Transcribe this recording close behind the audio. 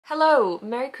Hello,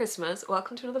 Merry Christmas,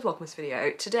 welcome to another Vlogmas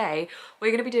video. Today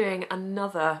we're going to be doing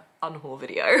another unhaul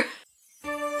video.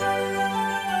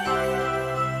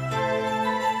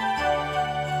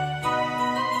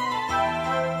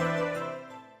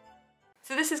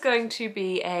 So this is going to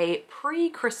be a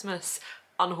pre-Christmas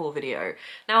unhaul video.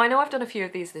 Now I know I've done a few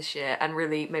of these this year and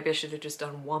really maybe I should have just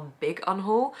done one big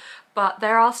unhaul, but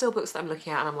there are still books that I'm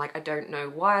looking at and I'm like, I don't know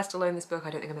why I still own this book, I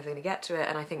don't think I'm ever going to get to it,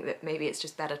 and I think that maybe it's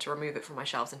just better to remove it from my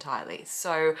shelves entirely.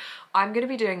 So I'm going to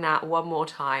be doing that one more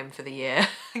time for the year.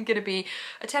 I'm going to be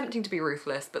attempting to be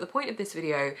ruthless, but the point of this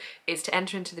video is to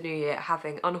enter into the new year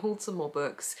having unhauled some more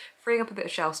books, freeing up a bit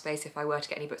of shelf space if I were to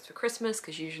get any books for Christmas,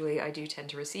 because usually I do tend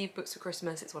to receive books for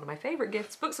Christmas. It's one of my favourite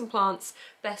gifts, books and plants,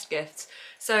 best gifts.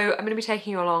 So I'm going to be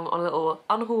taking you along on a little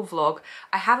unhaul vlog.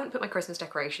 I haven't put my Christmas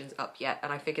decorations up yet,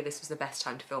 and I figured this was the best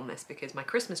time to film this because my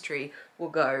Christmas tree will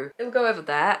go over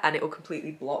there and it will completely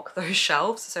block those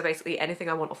shelves. So basically anything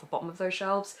I want off the bottom of those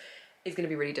shelves is going to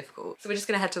be really difficult. So we're just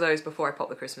going to head to those before I pop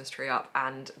the Christmas tree up,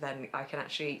 and then I can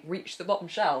actually reach the bottom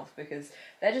shelves because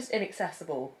they're just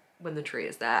inaccessible when the tree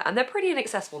is there, and they're pretty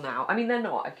inaccessible now. I mean, they're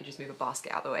not, I could just move a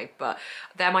basket out of the way, but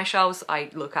they're my shelves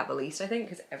I look at the least, I think,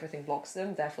 because everything blocks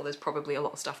them. Therefore there's probably a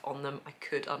lot of stuff on them I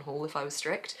could unhaul if I was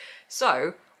strict.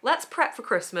 So let's prep for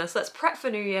Christmas, let's prep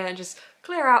for New Year and just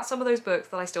clear out some of those books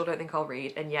that I still don't think I'll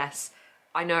read. And yes,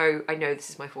 I know this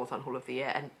is my fourth unhaul of the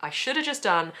year and I should have just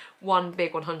done one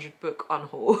big 100 book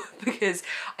unhaul because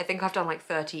I think I've done like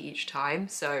 30 each time,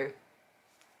 so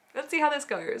let's see how this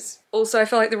goes. Also, I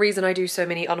feel like the reason I do so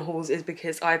many unhauls is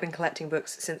because I've been collecting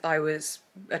books since I was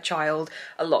a child.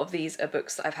 A lot of these are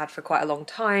books that I've had for quite a long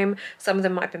time. Some of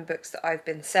them might have been books that I've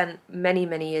been sent many,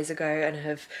 many years ago and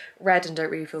have read and don't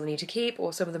really feel the need to keep,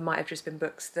 or some of them might have just been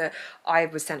books that I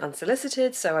was sent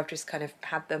unsolicited, so I've just kind of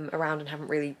had them around and haven't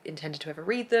really intended to ever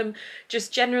read them.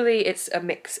 Just generally, it's a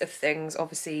mix of things.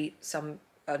 Obviously, some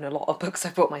and a lot of books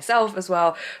I've bought myself as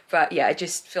well, but yeah, I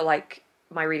just feel like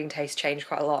my reading taste changed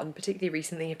quite a lot, and particularly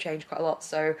recently have changed quite a lot.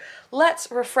 So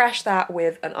let's refresh that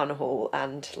with an unhaul,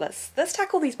 and let's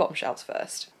tackle these bottom shelves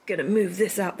first. Gonna move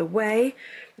this out the way.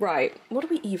 Right, what do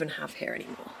we even have here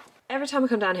anymore? Every time I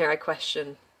come down here I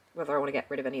question whether I want to get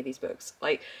rid of any of these books.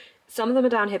 Like, some of them are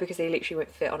down here because they literally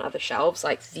won't fit on other shelves.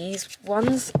 Like these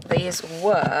ones, these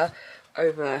were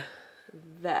over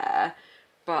there,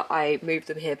 but I moved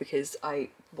them here because I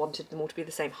wanted them all to be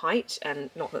the same height, and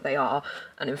not that they are,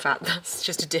 and in fact that's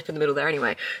just a dip in the middle there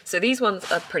anyway. So these ones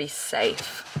are pretty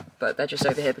safe, but they're just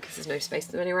over here because there's no space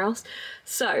for them anywhere else.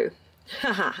 So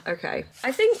haha, okay,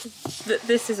 I think that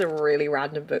this is a really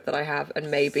random book that I have,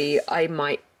 and maybe I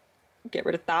might get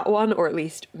rid of that one, or at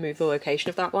least move the location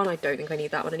of that one. I don't think I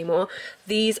need that one anymore.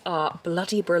 These are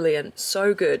bloody brilliant,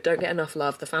 so good, don't get enough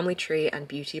love. The Family Tree and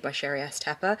Beauty by Sherry S.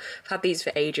 Tepper. I've had these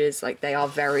for ages, like they are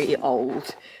very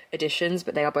old editions,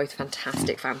 but they are both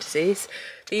fantastic fantasies.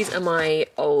 These are my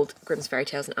old Grimm's Fairy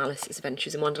Tales and Alice's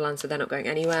Adventures in Wonderland, so they're not going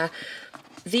anywhere.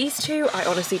 These two, I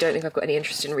honestly don't think I've got any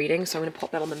interest in reading, so I'm going to pop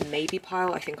them on the maybe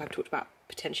pile. I think I've talked about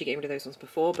potentially getting rid of those ones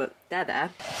before, but they're there.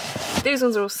 These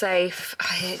ones are all safe.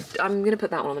 I'm going to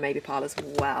put that one on the maybe pile as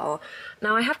well.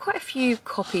 Now, I have quite a few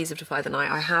copies of Defy the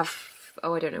Night. I have,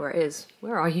 oh, I don't know where it is.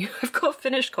 Where are you? I've got a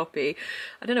finished copy.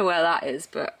 I don't know where that is,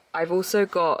 but I've also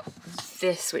got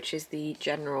this, which is the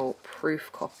general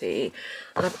proof copy.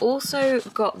 And I've also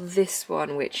got this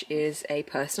one, which is a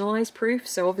personalised proof.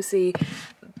 So obviously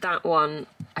that one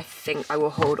I think I will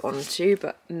hold on to,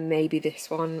 but maybe this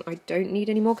one I don't need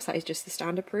anymore because that is just the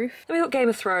standard proof. Then we've got Game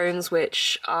of Thrones,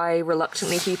 which I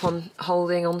reluctantly keep on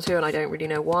holding onto, and I don't really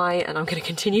know why, and I'm going to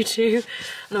continue to. And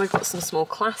then we've got some small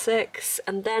classics,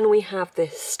 and then we have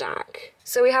this stack.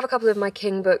 So we have a couple of my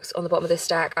King books on the bottom of this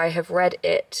stack. I have read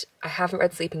it. I haven't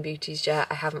read Sleeping Beauties yet.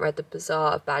 I haven't read The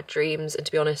Bazaar of Bad Dreams, and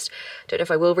to be honest, I don't know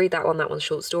if I will read that one. That one's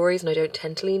short stories, and I don't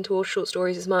tend to lean towards short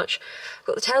stories as much. I've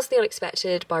got The Tales of the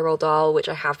Unexpected by Roald Dahl, which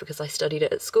I have because I studied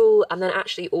it at school, and then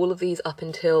actually all of these up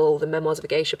until the Memoirs of a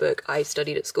Geisha book I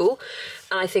studied at school,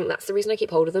 and I think that's the reason I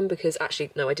keep hold of them, because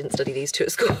actually, no, I didn't study these two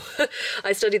at school.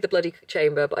 I studied The Bloody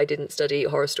Chamber, but I didn't study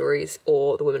Horror Stories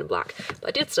or The Woman in Black, but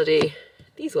I did study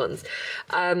these ones.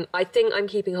 I think I'm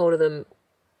keeping hold of them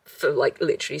for like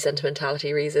literally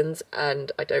sentimentality reasons,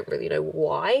 and I don't really know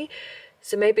why.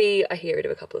 So maybe I get rid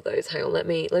of a couple of those. Hang on, let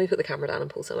me put the camera down and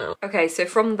pull some out. Okay, so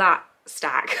from that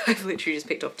stack, I've literally just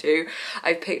picked off two.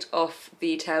 I've picked off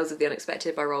The Tales of the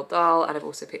Unexpected by Roald Dahl, and I've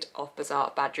also picked off Bazaar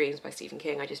of Bad Dreams by Stephen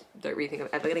King. I just don't really think I'm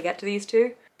ever going to get to these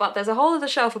two. But there's a whole other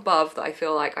shelf above that I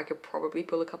feel like I could probably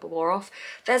pull a couple more off.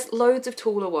 There's loads of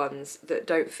taller ones that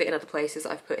don't fit in other places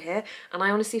that I've put here, and I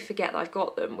honestly forget that I've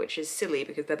got them, which is silly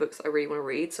because they're books that I really want to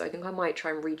read, so I think I might try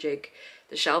and rejig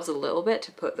the shelves a little bit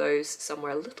to put those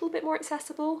somewhere a little bit more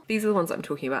accessible. These are the ones I'm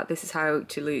talking about. This is How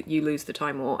You Lose the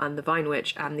Time War, and The Vine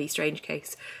Witch, and The Strange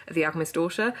Case of the Alchemist's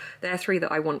Daughter. They're three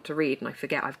that I want to read and I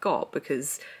forget I've got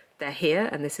because they're here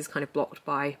and this is kind of blocked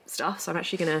by stuff, so I'm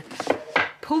actually gonna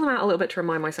pull them out a little bit to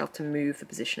remind myself to move the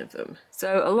position of them.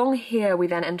 So along here we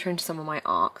then enter into some of my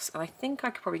arcs, and I think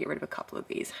I could probably get rid of a couple of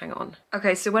these. Hang on.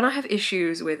 Okay, so when I have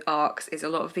issues with arcs is a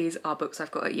lot of these are books I've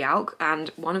got at Yalc, and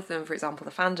one of them, for example,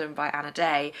 The Fandom by Anna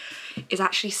Day, is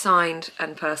actually signed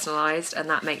and personalised, and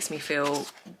that makes me feel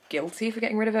guilty for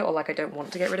getting rid of it, or like I don't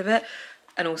want to get rid of it.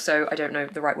 And also I don't know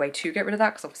the right way to get rid of that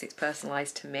because obviously it's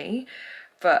personalised to me.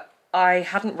 But I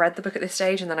hadn't read the book at this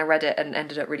stage, and then I read it and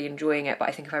ended up really enjoying it, but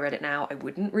I think if I read it now I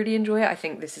wouldn't really enjoy it. I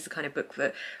think this is the kind of book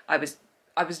that I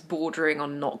was bordering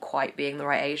on not quite being the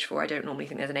right age for. I don't normally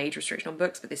think there's an age restriction on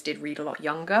books, but this did read a lot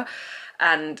younger,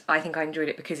 and I think I enjoyed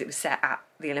it because it was set at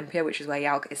the Olympia, which is where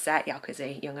Yalc is set. Yalc is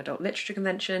a young adult literature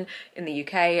convention in the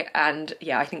UK, and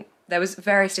yeah, I think there was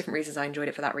various different reasons I enjoyed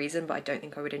it for that reason, but I don't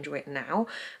think I would enjoy it now,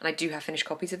 and I do have finished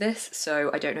copies of this,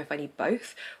 so I don't know if I need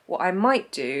both. What I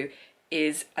might do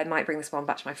is I might bring this one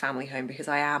back to my family home because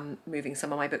I am moving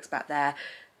some of my books back there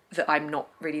that I'm not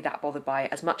really that bothered by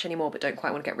as much anymore, but don't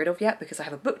quite want to get rid of yet because I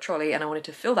have a book trolley and I wanted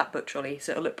to fill that book trolley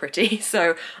so it'll look pretty.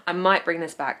 So I might bring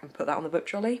this back and put that on the book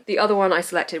trolley. The other one I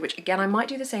selected, which again I might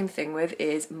do the same thing with,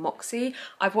 is Moxie.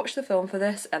 I've watched the film for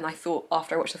this and I thought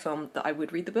after I watched the film that I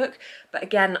would read the book, but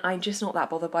again, I'm just not that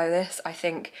bothered by this. I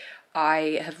think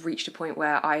I have reached a point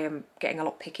where I am getting a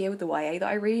lot pickier with the YA that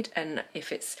I read, and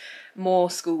if it's more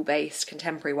school-based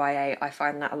contemporary YA, I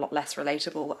find that a lot less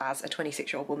relatable as a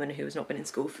 26-year-old woman who has not been in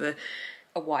school for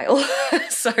a while.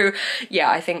 So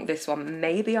yeah, I think this one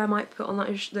maybe I might put on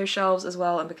those shelves as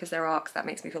well, and because they're arcs that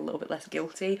makes me feel a little bit less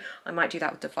guilty. I might do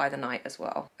that with Defy the Night as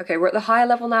well. Okay, we're at the higher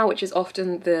level now, which is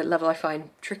often the level I find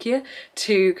trickier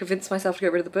to convince myself to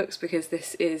get rid of the books, because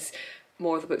this is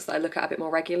more of the books that I look at a bit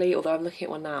more regularly, although I'm looking at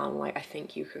one now and I'm like, I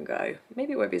think you can go.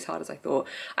 Maybe it won't be as hard as I thought.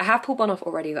 I have pulled one off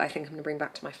already that I think I'm gonna bring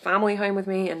back to my family home with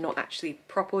me and not actually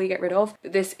properly get rid of.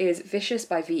 This is Vicious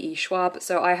by V.E. Schwab.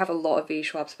 So I have a lot of V.E.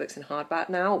 Schwab's books in hardback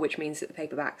now, which means that the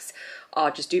paperbacks are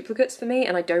just duplicates for me,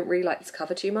 and I don't really like this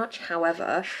cover too much.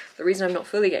 However, the reason I'm not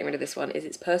fully getting rid of this one is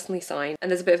it's personally signed, and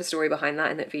there's a bit of a story behind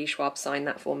that in that V.E. Schwab signed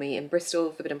that for me in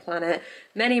Bristol, Forbidden Planet,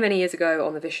 many years ago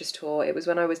on the Vicious tour. It was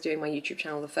when I was doing my YouTube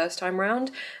channel the first time round,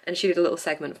 and she did a little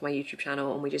segment for my YouTube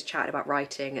channel and we just chatted about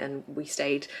writing, and we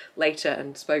stayed later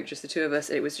and spoke, just the two of us,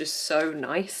 and it was just so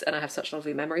nice, and I have such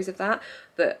lovely memories of that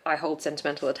I hold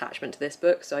sentimental attachment to this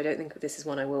book, so I don't think this is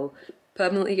one I will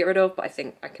permanently get rid of, but I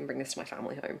think I can bring this to my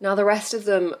family home. Now the rest of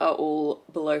them are all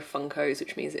below Funkos,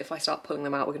 which means that if I start pulling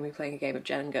them out we're going to be playing a game of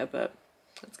Jenga, but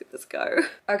let's give this a go.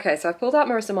 Okay, so I've pulled out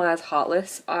Marissa Meyer's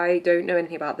Heartless. I don't know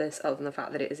anything about this other than the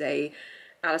fact that it is a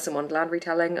Alice in Wonderland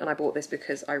retelling, and I bought this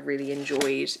because I really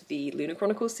enjoyed the Lunar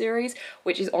Chronicles series,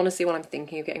 which is honestly what I'm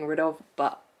thinking of getting rid of,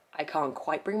 but I can't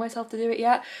quite bring myself to do it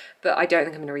yet. But I don't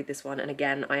think I'm going to read this one, and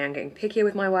again, I am getting pickier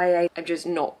with my YA. I'm just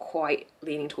not quite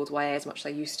leaning towards YA as much as I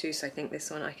used to, so I think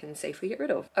this one I can safely get rid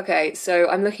of. Okay, so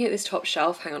I'm looking at this top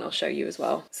shelf. Hang on, I'll show you as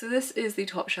well. So this is the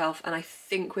top shelf, and I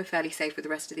think we're fairly safe with the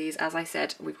rest of these. As I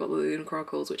said, we've got the Lunar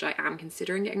Chronicles, which I am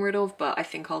considering getting rid of, but I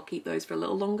think I'll keep those for a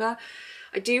little longer.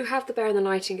 I do have The Bear and the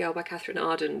Nightingale by Catherine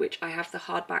Arden, which I have the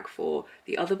hardback for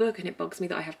the other book, and it bugs me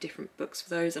that I have different books for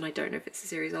those, and I don't know if it's a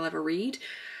series I'll ever read.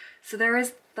 So there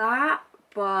is that,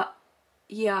 but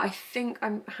yeah, I think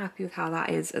I'm happy with how that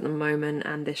is at the moment,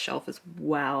 and this shelf as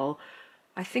well.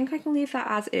 I think I can leave that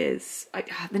as is.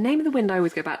 The Name of the Wind I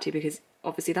always go back to because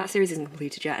obviously that series isn't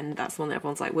completed yet, and that's the one that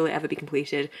everyone's like, will it ever be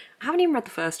completed? I haven't even read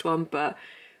the first one, but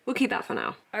we'll keep that for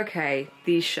now. Okay,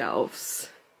 these shelves.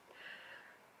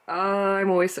 I'm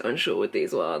always so unsure with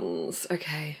these ones.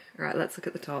 Okay, right, let's look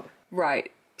at the top.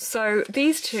 Right, so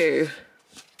these two,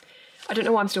 I don't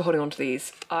know why I'm still holding on to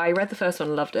these. I read the first one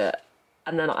and loved it,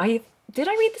 and then did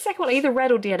I read the second one? I either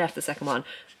read or DNF'd the second one.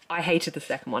 I hated the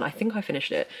second one. I think I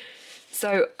finished it.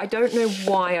 So I don't know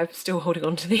why I'm still holding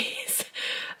on to these.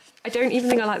 I don't even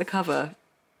think I like the cover.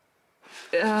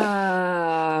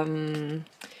 I'm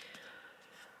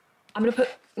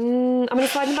gonna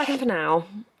slide them back in for now,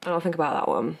 and I'll think about that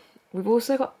one. We've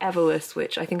also got Everlist,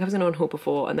 which I think I was going to unhaul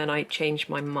before, and then I changed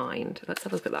my mind. Let's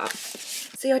have a look at that.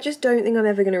 See, I just don't think I'm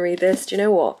ever going to read this. Do you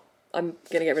know what? I'm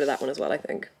going to get rid of that one as well, I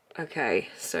think. Okay,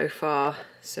 so far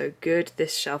so good.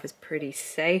 This shelf is pretty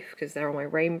safe because they're all my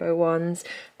rainbow ones.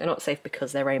 They're not safe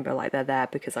because they're rainbow, like they're there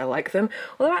because I like them.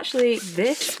 Although actually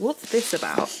this, what's this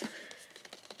about?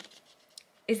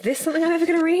 Is this something I'm ever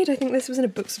going to read? I think this was in a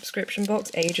book subscription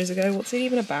box ages ago. What's it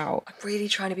even about? I'm really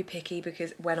trying to be picky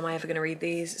because when am I ever going to read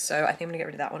these? So I think I'm going to get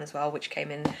rid of that one as well, which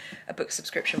came in a book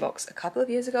subscription box a couple of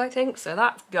years ago, I think. So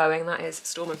that's going. That is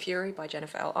Storm and Fury by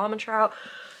Jennifer L. Armentrout.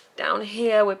 Down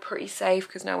here we're pretty safe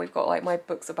because now we've got like my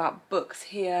books about books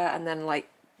here and then like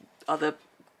other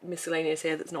miscellaneous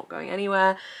here that's not going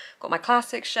anywhere. Got my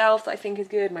classics shelf that I think is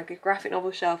good. My graphic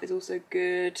novel shelf is also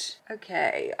good.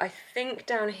 Okay, I think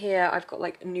down here I've got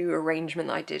like a new arrangement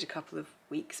that I did a couple of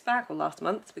weeks back or last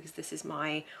month because this is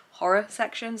my horror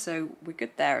section, so we're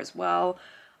good there as well.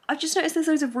 I've just noticed there's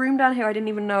loads of room down here I didn't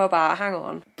even know about. Hang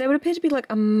on. There would appear to be like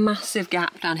a massive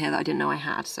gap down here that I didn't know I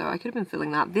had, so I could have been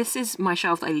filling that. This is my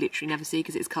shelf that I literally never see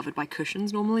because it's covered by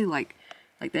cushions normally, like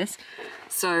this.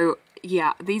 So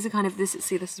yeah, these are kind of, this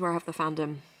is where I have the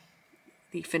fandom,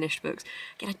 the finished books.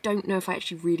 Again, I don't know if I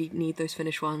actually really need those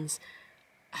finished ones.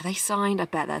 Are they signed? I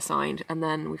bet they're signed. And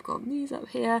then we've got these up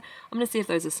here. I'm going to see if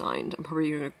those are signed. I'm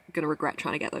probably going to regret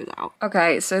trying to get those out.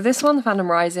 Okay, so this one, The Fandom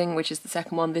Rising, which is the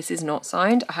second one, this is not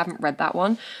signed. I haven't read that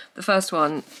one. The first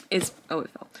one is, oh, it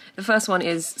fell. The first one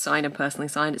is signed and personally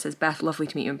signed. It says, Beth, lovely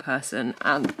to meet you in person.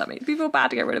 And that makes me feel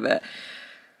bad to get rid of it.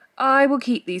 I will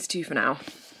keep these two for now.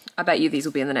 I bet you these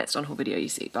will be in the next unhaul video you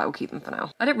see, but I will keep them for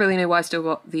now. I don't really know why I still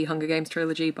got the Hunger Games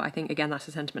trilogy, but I think, again, that's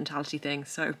a sentimentality thing,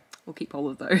 so we'll keep all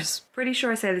of those. Pretty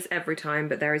sure I say this every time,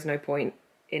 but there is no point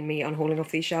in me unhauling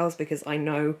off these shelves because I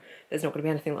know there's not going to be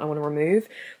anything that I want to remove.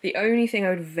 The only thing I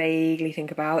would vaguely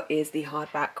think about is the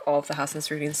hardback of The House in the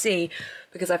Cerulean Sea,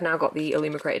 because I've now got the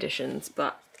Illumicrate editions,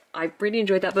 but I really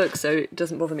enjoyed that book, so it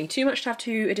doesn't bother me too much to have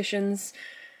two editions.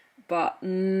 But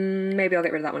maybe I'll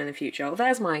get rid of that one in the future. Oh,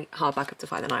 there's my hardback of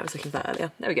Defy the Night I was looking for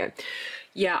earlier. There we go.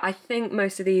 Yeah, I think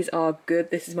most of these are good.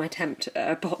 This is my attempt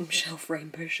at a bottom shelf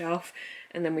rainbow shelf.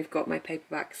 And then we've got my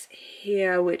paperbacks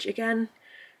here, which again,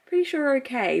 pretty sure are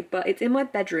okay. But it's in my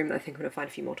bedroom that I think I'm going to find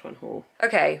a few more to unhaul.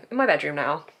 Okay, in my bedroom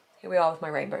now. Here we are with my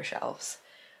rainbow shelves.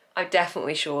 I'm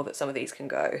definitely sure that some of these can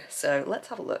go. So let's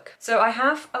have a look. So I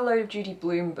have a load of Judy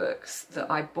Blume books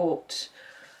that I bought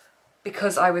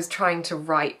because I was trying to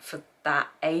write for that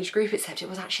age group, except it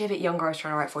was actually a bit younger I was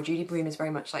trying to write for. Judy Blume is very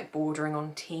much like bordering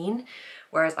on teen,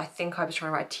 whereas I think I was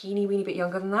trying to write a teeny weeny bit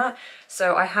younger than that.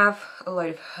 So I have a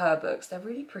load of her books. They're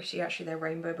really pretty, actually, they're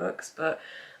rainbow books, but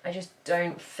I just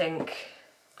don't think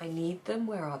I need them.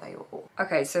 Where are they all?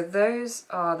 Okay, so those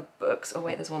are the books. Oh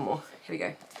wait, there's one more. Here we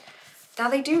go. Now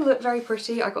they do look very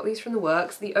pretty. I got these from the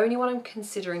works. The only one I'm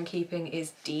considering keeping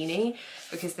is Deanie,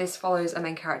 because this follows a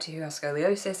main character who has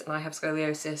scoliosis and I have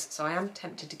scoliosis, so I am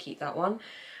tempted to keep that one.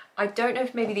 I don't know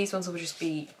if maybe these ones will just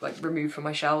be like removed from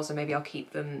my shelves and maybe I'll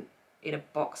keep them in a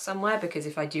box somewhere, because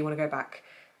if I do want to go back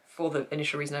for the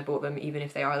initial reason I bought them, even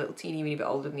if they are a little teeny weeny bit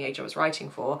older than the age I was writing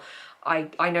for,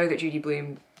 I know that Judy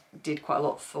Blume did quite a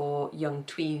lot for young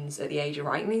tweens at the age of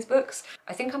writing these books.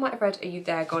 I think I might have read Are You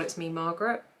There, God It's Me,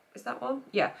 Margaret? Is that one?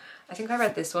 Yeah, I think I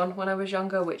read this one when I was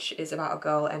younger, which is about a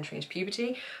girl entering into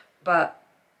puberty, but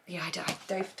yeah, I don't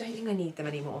think I need them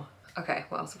anymore. Okay,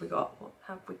 what else have we got? What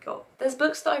have we got? There's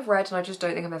books that I've read and I just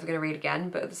don't think I'm ever going to read again,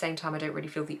 but at the same time I don't really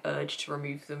feel the urge to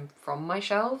remove them from my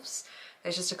shelves.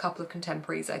 There's just a couple of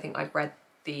contemporaries I think I've read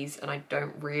these and I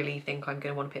don't really think I'm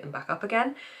going to want to pick them back up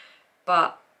again,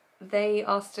 but they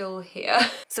are still here.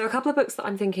 So a couple of books that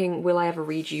I'm thinking, will I ever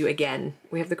read you again?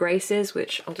 We have The Graces,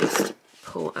 which I'll just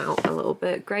pull out a little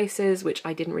bit. Graces, which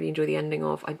I didn't really enjoy the ending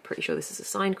of. I'm pretty sure this is a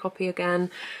signed copy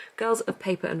again. Girls of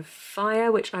Paper and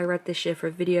Fire, which I read this year for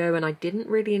a video and I didn't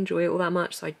really enjoy it all that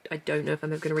much, so I don't know if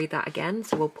I'm ever going to read that again,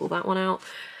 so we'll pull that one out.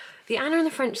 The Anna and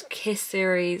the French Kiss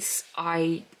series,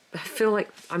 I feel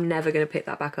like I'm never going to pick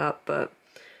that back up, but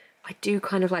I do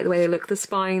kind of like the way they look, the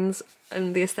spines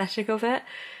and the aesthetic of it.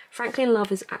 Frankly in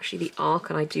Love is actually the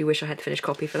arc, and I do wish I had a finished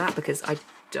copy for that because I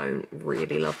don't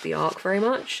really love the arc very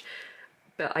much.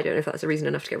 But I don't know if that's a reason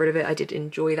enough to get rid of it. I did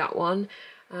enjoy that one.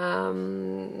 I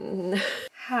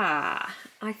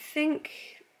think,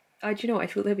 do you know what, I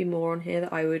thought there'd be more on here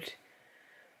that I would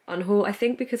unhaul. I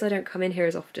think because I don't come in here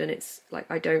as often, it's like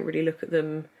I don't really look at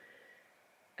them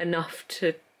enough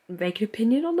to make an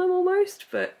opinion on them almost.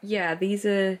 But yeah, these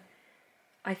are,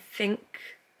 I think,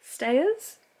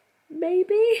 stayers.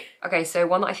 Maybe? Okay, so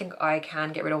one that I think I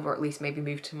can get rid of, or at least maybe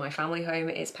move to my family home,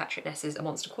 is Patrick Ness's A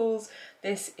Monster Calls.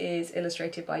 This is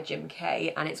illustrated by Jim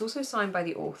Kay, and it's also signed by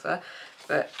the author,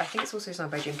 but I think it's also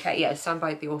signed by Jim Kay. Yeah, it's signed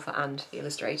by the author and the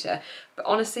illustrator. But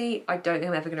honestly, I don't think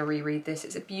I'm ever going to reread this.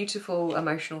 It's a beautiful,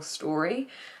 emotional story,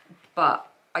 but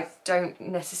I don't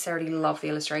necessarily love the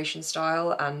illustration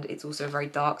style, and it's also a very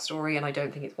dark story, and I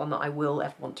don't think it's one that I will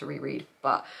ever want to reread.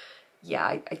 But yeah,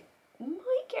 I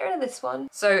might get rid of this one.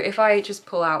 So if I just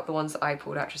pull out the ones that I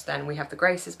pulled out just then, we have The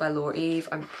Graces by Laura Eve.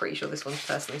 I'm pretty sure this one's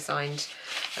personally signed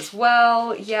as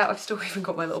well. Yeah, I've still even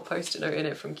got my little post-it note in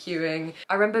it from queuing.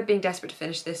 I remember being desperate to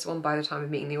finish this one by the time of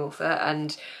meeting the author,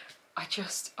 and I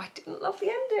didn't love the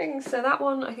ending, so that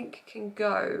one I think can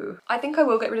go. I think I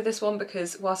will get rid of this one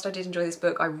because whilst I did enjoy this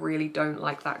book, I really don't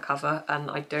like that cover,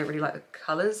 and I don't really like the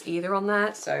colours either on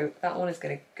there, so that one is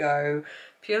going to go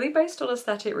purely based on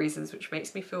aesthetic reasons, which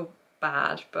makes me feel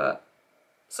bad, but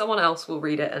someone else will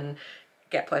read it and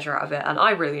get pleasure out of it, and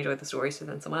I really enjoyed the story, so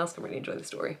then someone else can really enjoy the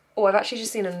story. Oh, I've actually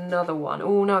just seen another one.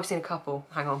 Oh no, I've seen a couple.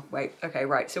 Hang on, wait. Okay,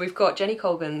 right. So we've got Jenny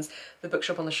Colgan's The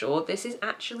Bookshop on the Shore. This is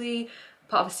actually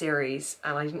part of a series,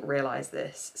 and I didn't realise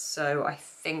this, so I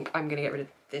think I'm gonna get rid of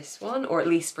this one, or at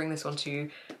least bring this one to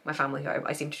my family home.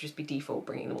 I seem to just be default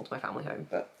bringing them all to my family home,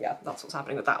 but yeah, that's what's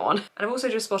happening with that one. And I've also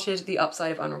just spotted The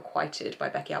Upside of Unrequited by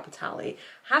Becky Albertalli.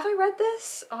 Have I read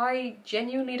this? I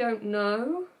genuinely don't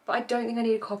know, but I don't think I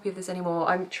need a copy of this anymore.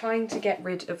 I'm trying to get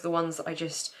rid of the ones that I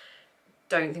just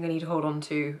don't think I need to hold on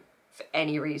to for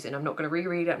any reason. I'm not going to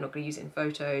reread it, I'm not going to use it in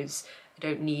photos, I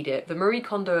don't need it. The Marie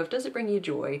Kondo of Does It Bring You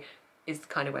Joy is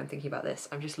kind of when I'm thinking about this.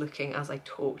 I'm just looking as I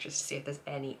talk just to see if there's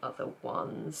any other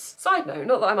ones. Side note,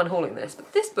 not that I'm unhauling this,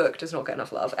 but this book does not get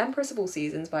enough love. Empress of All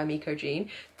Seasons by Miko Jean.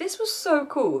 This was so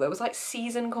cool. There was like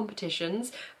season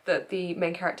competitions that the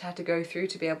main character had to go through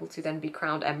to be able to then be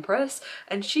crowned Empress,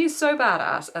 and she is so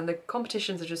badass, and the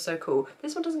competitions are just so cool.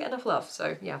 This one doesn't get enough love,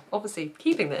 so yeah, obviously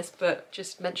keeping this, but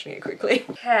just mentioning it quickly.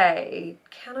 Okay,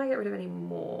 can I get rid of any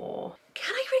more?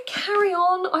 Can I carry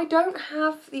on? I don't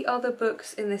have the other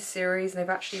books in this series, and they've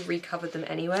actually recovered them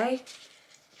anyway.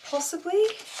 Possibly?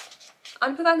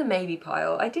 I'd put that in the maybe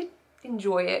pile. I did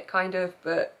enjoy it, kind of,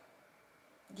 but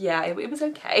yeah, it was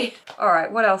okay. All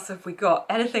right, what else have we got?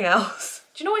 Anything else?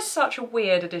 Do you know it's such a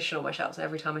weird addition on my shelves, and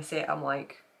every time I see it, I'm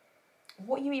like,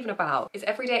 what are you even about? It's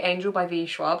Everyday Angel by V.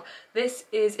 Schwab. This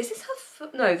is this her,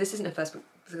 no, this isn't her first book,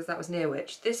 because that was Near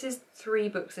Witch. This is 3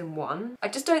 books in one. I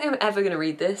just don't think I'm ever gonna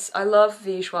read this. I love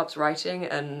V. Schwab's writing,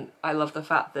 and I love the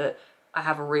fact that I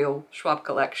have a real Schwab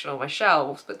collection on my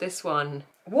shelves, but this one,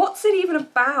 what's it even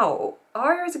about?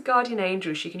 Aria is a guardian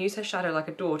angel. She can use her shadow like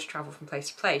a door to travel from place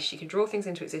to place. She can draw things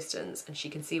into existence, and she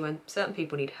can see when certain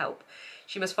people need help.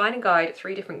 She must find and guide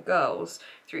 3 different girls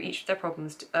through each of their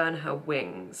problems to earn her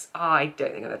wings. I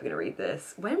don't think I'm ever going to read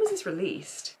this. When was this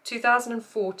released?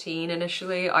 2014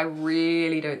 initially. I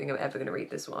really don't think I'm ever going to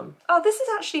read this one. Oh, this has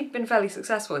actually been fairly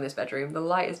successful in this bedroom. The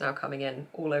light is now coming in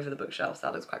all over the bookshelves.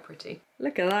 That looks quite pretty.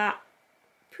 Look at that.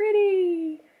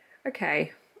 Pretty.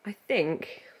 Okay, I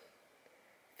think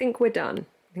we're done.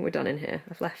 I think we're done in here.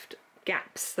 I've left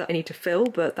gaps that I need to fill,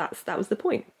 but that was the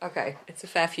point. Okay, it's a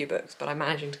fair few books, but I'm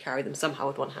managing to carry them somehow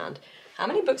with one hand. How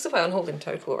many books have I unhauled in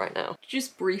total right now?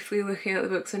 Just briefly looking at the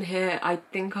books in here, I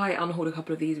think I unhauled a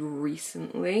couple of these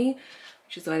recently,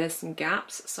 which is why there's some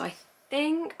gaps. So I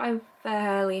think I'm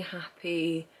fairly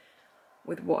happy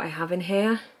with what I have in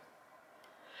here.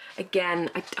 Again,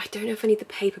 I don't know if I need the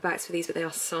paperbacks for these, but they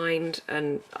are signed,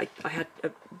 and I had a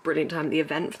brilliant time at the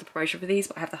event for the promotion for these,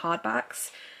 but I have the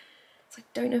hardbacks. So I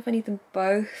don't know if I need them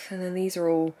both. And then these are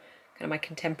all kind of my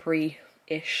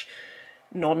contemporary-ish,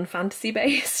 non-fantasy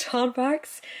based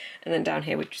hardbacks. And then down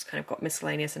here we've just kind of got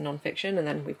miscellaneous and non-fiction, and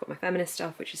then we've got my feminist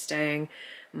stuff, which is staying,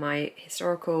 my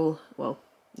historical, well,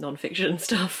 non-fiction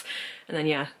stuff, and then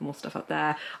yeah, more stuff up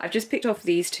there. I've just picked off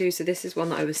these 2, so this is one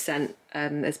that I was sent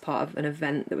as part of an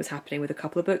event that was happening with a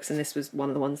couple of books, and this was one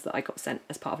of the ones that I got sent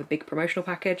as part of a big promotional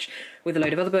package with a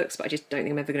load of other books, but I just don't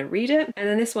think I'm ever going to read it. And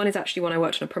then this one is actually one I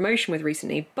worked on a promotion with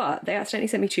recently, but they accidentally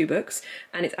sent me 2 books,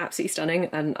 and it's absolutely stunning,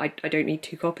 and I don't need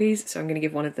 2 copies, so I'm going to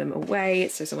give one of them away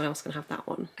so someone else can have that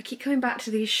one. I keep coming back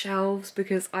to these shelves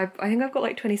because I think I've got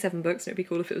like 27 books, and it'd be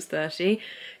cool if it was 30.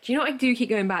 Do you know what I do keep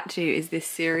going back to is this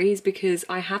series, because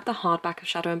I had the hardback of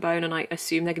Shadow and Bone, and I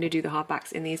assume they're going to do the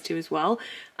hardbacks in these 2 as well,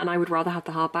 and I would rather have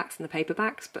the hardbacks than the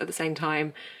paperbacks, but at the same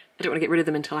time I don't want to get rid of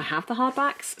them until I have the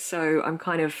hardbacks, so I'm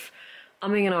kind of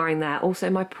umming and ahhing there. Also,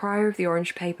 my Prior of the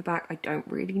Orange paperback, I don't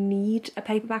really need a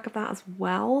paperback of that as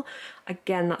well.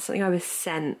 Again, that's something I was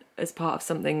sent as part of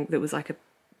something that was like a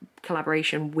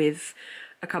collaboration with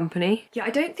a company. Yeah,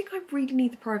 I don't think I really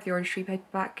need the Prior of the Orange Tree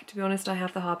paperback, to be honest. I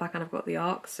have the hardback and I've got the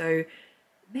ARC, so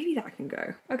maybe that can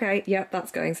go. Okay, yep,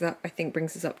 that's going. So that I think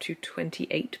brings us up to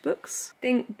 28 books. I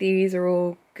think these are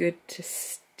all good to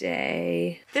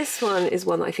stay. This one is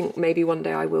one that I think maybe one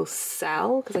day I will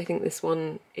sell, because I think this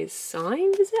one is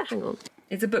signed, is it? Hang on.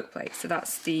 It's a book plate, so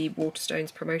that's the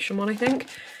WATERSTONES promotion one, I think.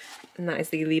 and that is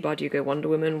the Leigh Bardugo Wonder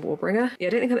Woman Warbringer. Yeah,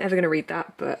 I don't think I'm ever going to read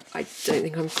that, but I don't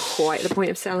think I'm quite at the point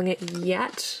of selling it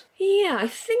yet. Yeah, I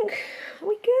think, are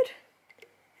we good?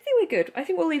 I think we're good. I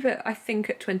think we'll leave it, I think,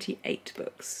 at 28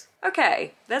 books.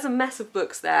 Okay, there's a mess of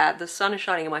books there. The sun is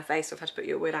shining in my face, so I've had to put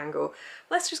you at a weird angle.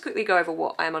 Let's just quickly go over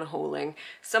what I'm unhauling.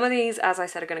 Some of these, as I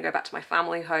said, are going to go back to my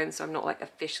family home, so I'm not like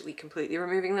officially completely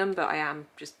removing them, but I am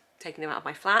just taking them out of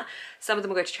my flat. Some of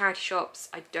them will go to charity shops.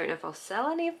 I don't know if I'll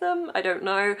sell any of them, I don't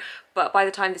know, but by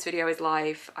the time this video is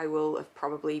live I will have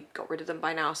probably got rid of them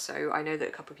by now. So I know that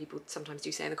a couple of people sometimes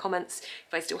do say in the comments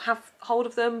if I still have hold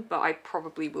of them, but I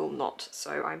probably will not,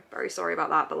 so I'm very sorry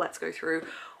about that. But let's go through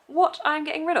what I'm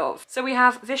getting rid of. So we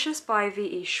have Vicious by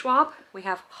V.E. Schwab, we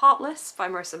have Heartless by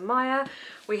Marissa Meyer,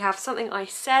 we have Something I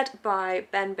Said by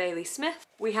Ben Bailey Smith,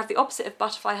 we have The Opposite of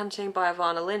Butterfly Hunting by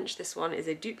Ivana Lynch, this one is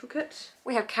a duplicate,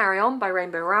 we have Carry On by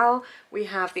Rainbow Rowell, we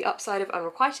have The Upside of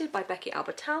Unrequited by Becky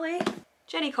Albertalli,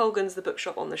 Jenny Colgan's The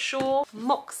Bookshop on the Shore,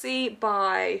 Moxie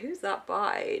by, who's that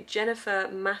by? Jennifer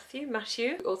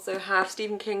Matthew. We also have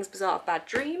Stephen King's Bazaar of Bad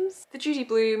Dreams, the Judy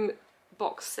Blume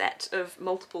box set of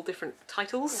multiple different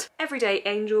titles, Everyday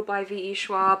Angel by V.E.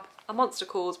 Schwab, A Monster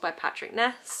Calls by Patrick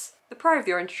Ness, The Pride of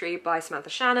the Orange Tree by Samantha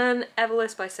Shannon,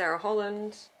 Everless by Sarah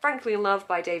Holland, Frankly in Love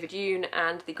by David Yoon,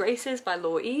 and The Graces by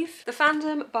Laura Eve, The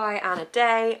Fandom by Anna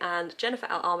Day, and Jennifer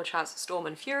L. Armitraut's Storm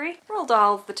and Fury, Roald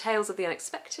Dahl, The Tales of the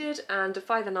Unexpected, and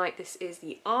Defy the Night, this is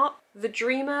the art, The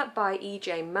Dreamer by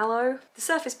E.J. Mello, The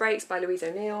Surface Breaks by Louise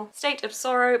O'Neill, State of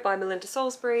Sorrow by Melinda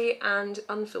Salisbury, and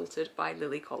Unfiltered by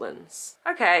Lily Collins.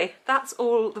 Okay, that's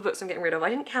all the books I'm getting rid of. I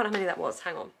didn't count how many that was,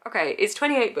 hang on. Okay, it's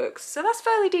 28 books, so that's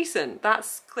fairly decent.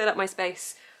 That's cleared up my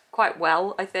space quite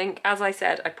well, I think. As I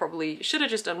said, I probably should have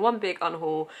just done one big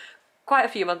unhaul quite a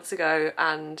few months ago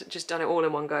and just done it all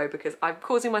in one go, because I'm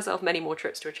causing myself many more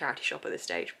trips to a charity shop at this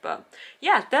stage. But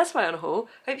yeah, that's my unhaul.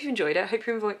 Hope you enjoyed it. Hope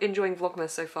you're enjoying Vlogmas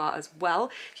so far as well.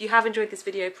 If you have enjoyed this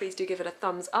video, please do give it a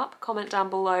thumbs up. Comment down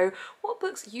below what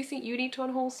books you think you need to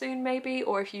unhaul soon maybe,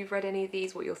 or if you've read any of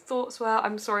these, what your thoughts were.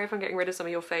 I'm sorry if I'm getting rid of some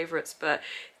of your favourites, but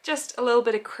just a little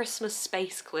bit of Christmas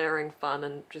space clearing fun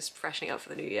and just freshening up for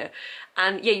the new year.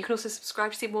 And yeah, you can also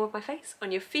subscribe to see more of my face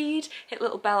on your feed. Hit the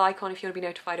little bell icon if you want to be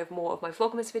notified of more of my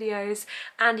Vlogmas videos,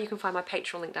 and you can find my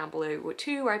Patreon link down below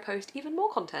too, where I post even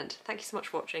more content. Thank you so much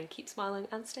for watching. Keep smiling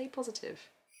and stay positive.